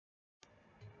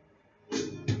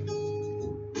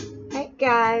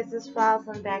guys, it's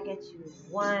Roslyn back at you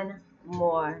one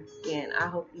more again. I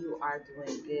hope you are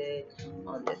doing good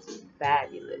on this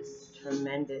fabulous,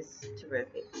 tremendous,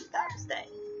 terrific Thursday.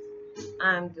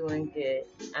 I'm doing good,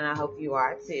 and I hope you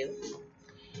are too.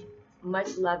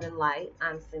 Much love and light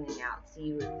I'm sending out to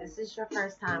you. If this is your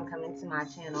first time coming to my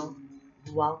channel,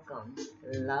 welcome.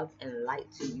 Love and light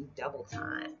to you double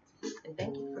time. And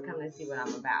thank you for coming to see what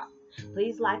I'm about.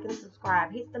 Please like and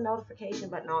subscribe. Hit the notification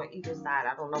button on either side.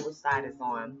 I don't know which side it's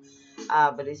on,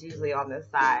 but it's usually on this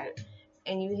side.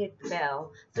 And you hit the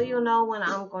bell so you'll know when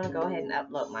I'm going to go ahead and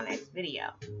upload my next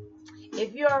video.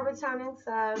 If you're a returning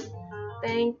sub,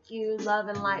 thank you. Love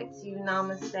and light to you.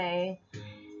 Namaste.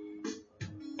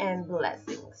 And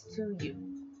blessings to you.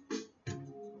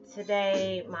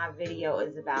 Today, my video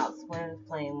is about Twin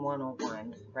Flame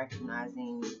 101,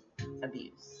 recognizing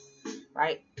abuse.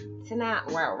 Right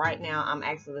now, I'm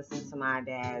actually listening to my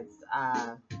dad's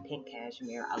Pink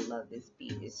Cashmere. I love this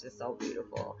beat. It's just so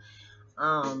beautiful.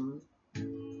 Talking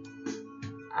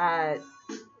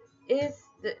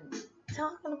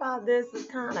about this is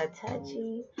kind of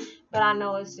touchy, but I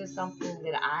know it's just something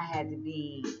that I had to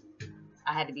be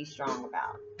strong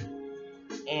about,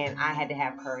 and I had to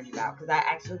have courage about, because I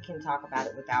actually can talk about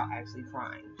it without actually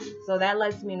crying. So that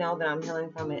lets me know that I'm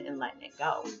healing from it and letting it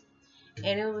go.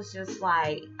 And it was just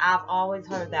like, I've always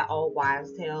heard that old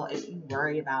wives' tale: if you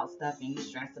worry about stuff and you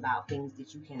stress about things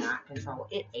that you cannot control,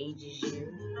 it ages you.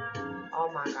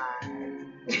 Oh my God.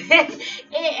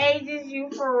 It ages you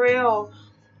for real.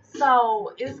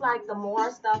 So it's like the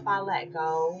more stuff I let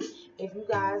go, if you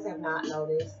guys have not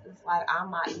noticed, it's like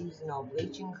I'm not using no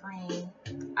bleaching cream.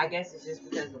 I guess it's just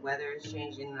because the weather is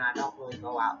changing and I don't really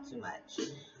go out too much.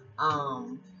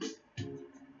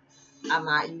 I'm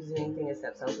not using anything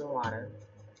except soap and water.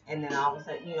 And then all of a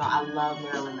sudden, I love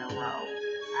Marilyn Monroe.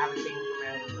 I have a thing for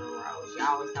Marilyn Monroe. She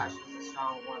always thought she was a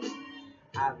strong woman.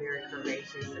 Very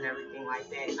courageous and everything like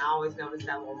that. And I always noticed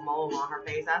that little mole on her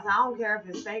face. I said, I don't care if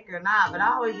it's fake or not, but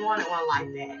I always wanted one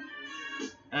like that.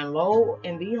 And lo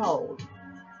and behold,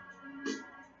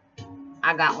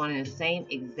 I got one in the same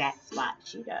exact spot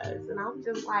she does. And I'm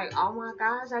just like, oh my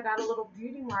gosh, I got a little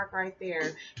beauty mark right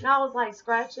there. And I was like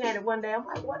scratching at it one day. I'm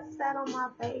like, what is that on my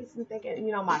face? And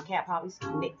thinking, my cat probably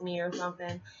nicked me or something.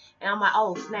 And I'm like,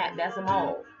 oh snap, that's a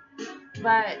mole.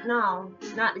 But no,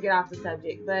 not to get off the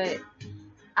subject, but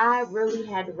I really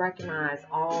had to recognize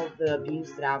all the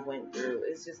abuse that I went through.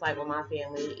 It's just like with my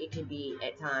family, it could be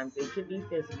at times, it could be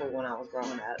physical when I was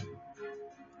growing up.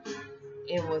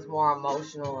 It was more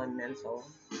emotional and mental.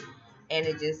 And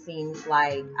it just seems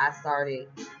like I started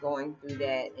going through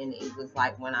that, and it was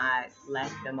like when I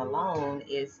left them alone,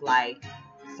 it's like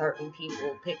certain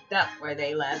people picked up where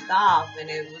they left off, and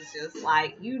it was just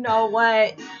like, you know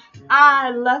what? I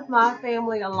left my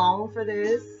family alone for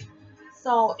this.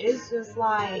 So it's just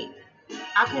like,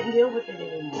 I couldn't deal with it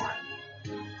anymore.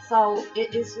 So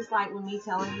it's just like with me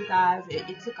telling you guys,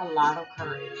 it took a lot of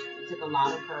courage. It took a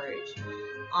lot of courage.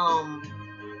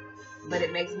 But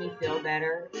it makes me feel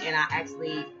better. And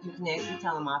you can actually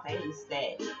tell in my face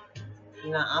that,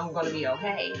 I'm going to be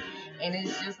okay. And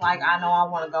it's just like, I know I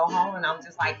want to go home, and I'm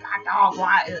just like, God dog,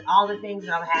 why all the things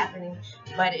that are happening.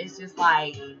 But it's just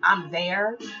like, I'm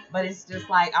there, but it's just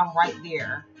like, I'm right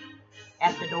there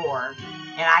at the door,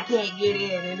 and I can't get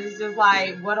in, and it's just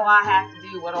like, what do I have to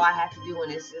do? What do I have to do?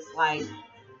 And it's just like,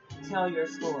 tell your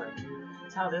story.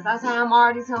 Tell this. I say, I'm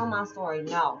already telling my story.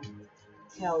 No,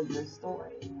 tell your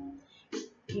story.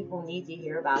 People need to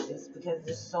hear about this, because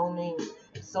there's so many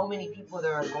people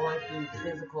that are going through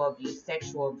physical abuse,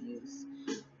 sexual abuse,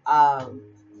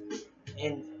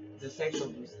 and the sexual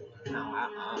abuse. No,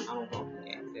 I don't go through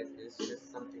that. It's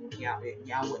just something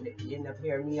y'all wouldn't end up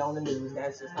hearing me on the news.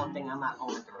 That's just something I'm not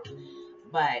going through.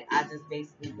 But I just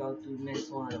basically go through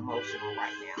mental and emotional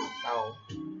right now. So,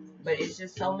 but it's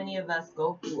just so many of us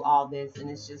go through all this, and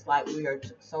it's just like we are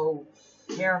so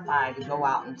terrified to go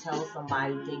out and tell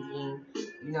somebody, thinking,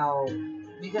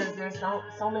 because there's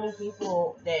so many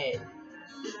people that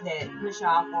push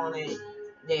off on it,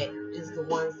 that is the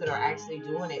ones that are actually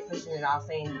doing it, pushing it off,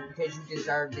 saying, because you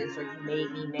deserve this, or you made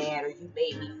me mad, or you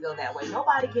made me feel that way.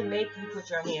 Nobody can make you put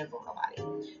your hands on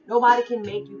nobody. Nobody can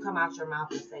make you come out your mouth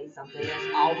and say something.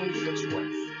 There's always a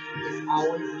choice. It's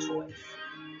always a choice.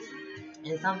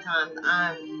 And sometimes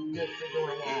I'm good for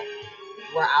doing that,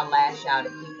 where I lash out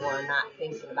at people and not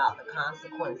thinking about the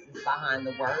consequences behind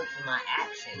the words of my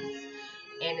actions.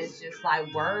 And it's just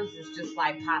like, words is just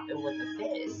like popping with a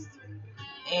fist.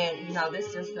 And,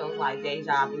 this just feels like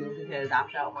deja vu, because I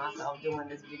felt myself doing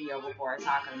this video before,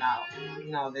 talking about, this.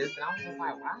 And I was just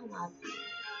like, why am I,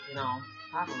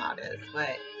 talking about this?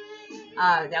 But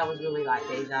that was really like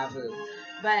deja vu.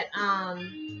 But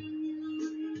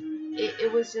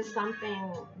it was just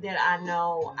something that I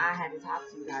know I had to talk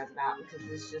to you guys about, because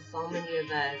there's just so many of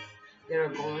us that are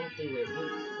going through it.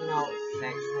 You know,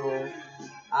 sexual,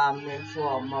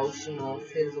 mental, emotional,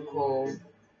 physical,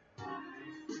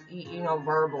 you know,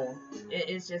 verbal.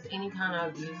 It's just any kind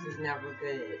of abuse is never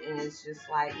good. And it's just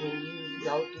like when you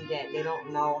go through that, they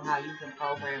don't know how you can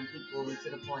program people to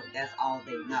the point that's all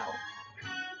they know.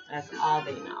 That's all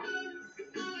they know.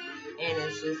 And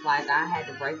it's just like I had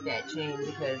to break that chain,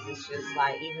 because it's just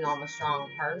like, even though I'm a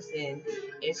strong person,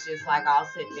 it's just like I'll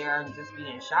sit there and just be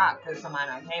in shock because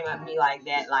somebody came at me like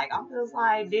that. Like, I'm just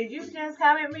like, did you just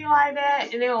come at me like that?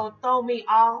 And it'll throw me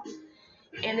off.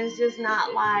 And it's just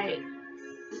not like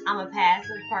I'm a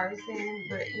passive person,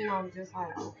 but you know, I'm just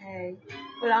like, okay.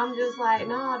 But I'm just like,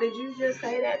 no, did you just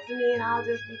say that to me? And I'll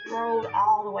just be thrown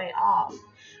all the way off.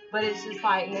 But it's just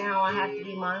like, now I have to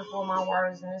be mindful of my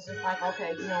words, and it's just like,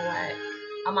 okay, you know what?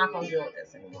 I'm not going to deal with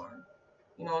this anymore.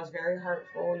 You know, it's very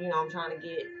hurtful. You know, I'm trying to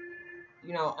get,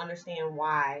 you know, understand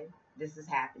why this is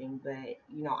happening, but,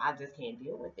 you know, I just can't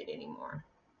deal with it anymore.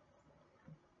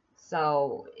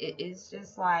 So it's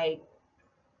just like,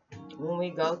 when we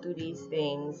go through these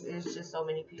things, there's just so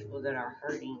many people that are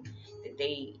hurting that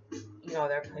they, you know,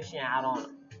 they're pushing out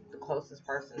on the closest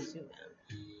person to them.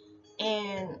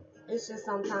 And it's just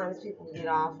sometimes people get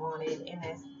off on it, and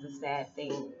that's the sad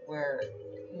thing, where,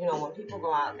 you know, when people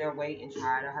go out their way and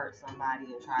try to hurt somebody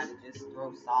and try to just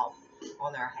throw salt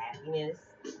on their happiness,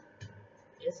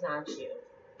 it's not you.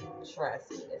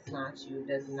 Trust me, it's not you. It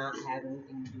does not have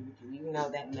anything to do with you, even though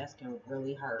that mess can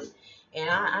really hurt. And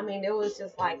I mean, it was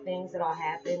just like things that'll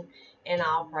happen, and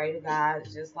I'll pray to God,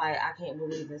 just like, I can't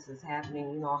believe this is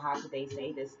happening. You know, how could they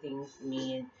say these things to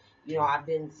me? And, you know, I've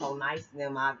been so nice to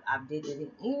them. I did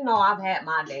it. You know, I've had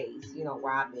my days, you know,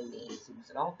 where I've been mean too.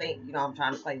 So don't think, you know, I'm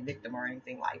trying to play victim or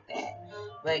anything like that.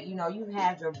 But, you know, you've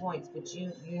had your points, but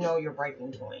you know your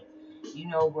breaking point. You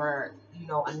know where, you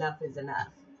know, enough is enough.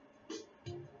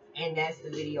 And that's the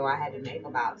video I had to make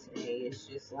about today. It's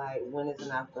just like, when is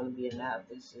enough going to be enough?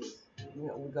 It's just, you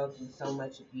know, we go through so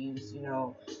much abuse. You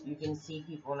know, you can see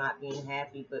people not being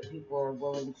happy, but people are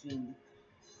willing to,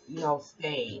 you know,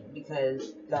 stay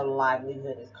because their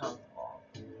livelihood is comfortable.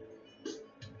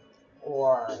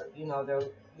 Or, you know, they're,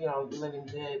 you know, living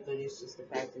good, but it's just the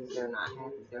fact is they're not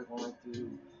happy. They're going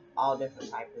through all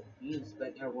different types of abuse,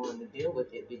 but they're willing to deal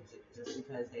with it just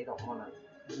because they don't want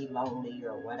to be lonely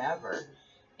or whatever.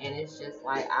 And it's just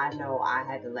like, I know I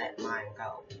had to let mine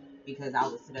go, because I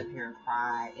would sit up here and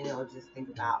cry, and it'll just think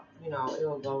about, you know,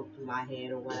 it'll go through my head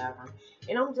or whatever.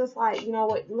 And I'm just like, you know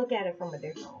what, look at it from a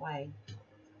different way.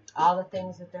 All the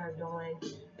things that they're doing,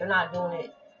 they're not doing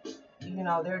it, you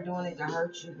know, they're doing it to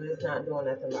hurt you, but it's not doing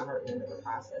nothing but hurting them in the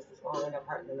process. It's going to end up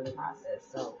hurting them in the process.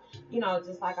 So, you know,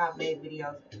 just like I've made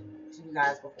videos to you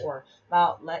guys before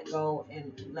about let go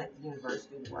and let the universe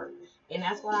do the work. And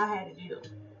that's what I had to do.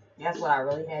 That's what I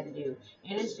really had to do.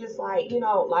 And it's just like, you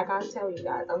know, like I tell you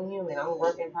guys, I'm human. I'm a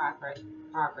work in progress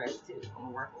too. I'm a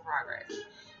work in progress.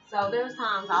 So there's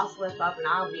times I'll slip up and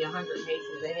I'll be 100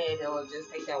 paces ahead. It'll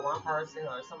just take that one person,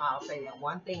 or somebody will say that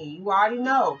one thing, and you already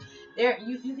know.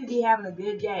 You could be having a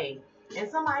good day, and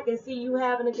somebody can see you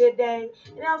having a good day,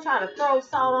 and they'll try to throw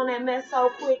salt on that mess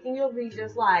so quick, and you'll be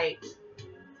just like,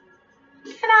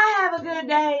 can I have a good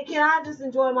day? Can I just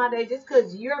enjoy my day? Just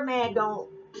because you're mad, don't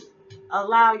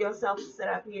allow yourself to sit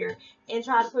up here and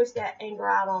try to push that anger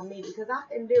out on me, because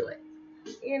I can do it.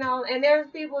 You know, and there's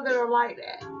people that are like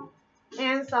that.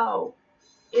 And so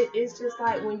it's just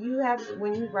like, when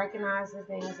you recognize the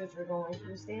things that you're going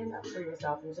through, stand up for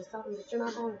yourself and just tell them that you're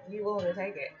not going to be willing to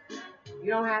take it. You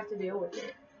don't have to deal with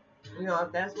it. You know,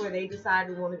 if that's where they decide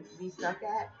to want to be stuck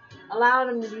at, allow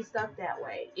them to be stuck that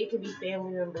way. It could be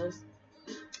family members.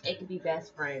 It could be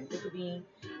best friends. It could be,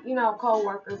 you know,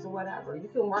 co-workers or whatever. You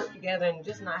can work together and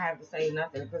just not have to say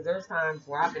nothing. Because there's times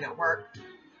where I've been at work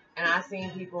and I've seen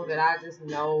people that I just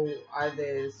know are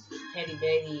this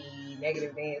petty-betty,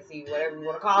 negative Nancy, whatever you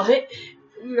want to call it,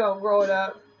 you know, growing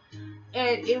up.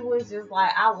 And it was just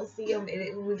like, I would see them and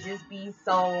it would just be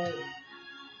so,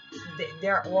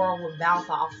 their aura would bounce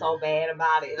off so bad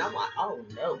about it. And I'm like, oh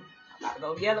no, I gotta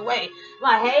go the other way. I'm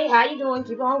like, hey, how you doing?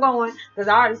 Keep on going. Because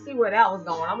I already see where that was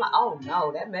going. I'm like, oh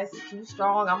no, that mess is too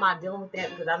strong. I'm not dealing with that,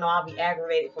 because I know I'll be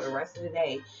aggravated for the rest of the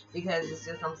day. Because it's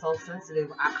just, I'm so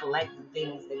sensitive. I collect the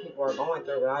things that people are going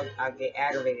through, and I get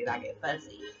aggravated. I get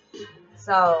fussy.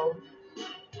 So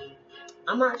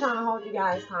I'm not trying to hold you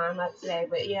guys time up today,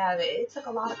 but yeah, it took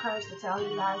a lot of courage to tell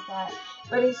you guys that.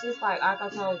 But it's just like I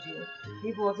told you,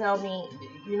 people will tell me,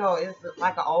 you know, it's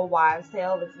like an old wives'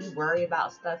 tale. If you worry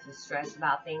about stuff, you stress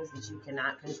about things that you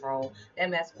cannot control, that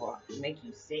mess will make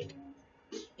you sick.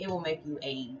 It will make you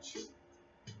age.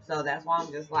 So that's why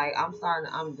I'm just like,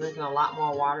 I'm drinking a lot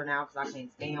more water now because I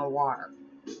can't stand water.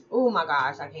 Oh my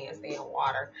gosh, I can't stand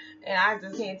water. And I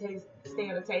just can't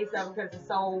stand the taste of it because it's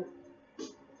so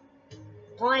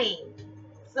plain.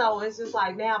 So it's just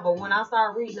like now, but when I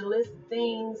start reading the list of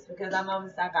things, because I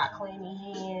noticed I got clammy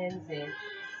hands and,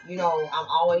 you know, I'm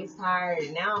always tired,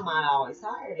 and now I'm not always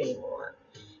tired anymore.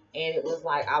 And it was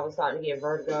like I was starting to get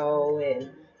vertigo and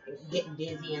getting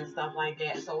dizzy and stuff like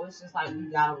that. So it's just like you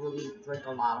gotta really drink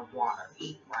a lot of water,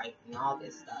 eat right, and all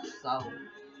this stuff. So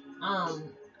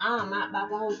I'm not about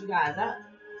to hold you guys up.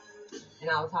 And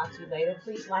I will talk to you later.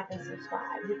 Please like and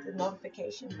subscribe. Hit the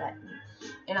notification button.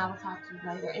 And I will talk to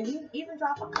you later. And you even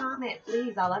drop a comment,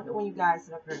 please. I love it when you guys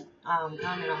sit up here comment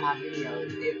on my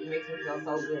videos. It makes me feel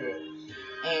so good.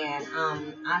 And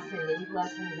I send many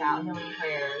blessings out, healing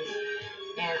prayers.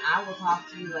 And I will talk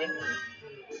to you later.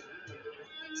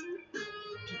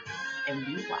 And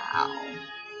be wow.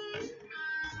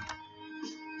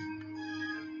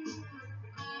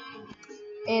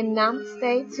 And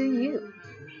namaste to you.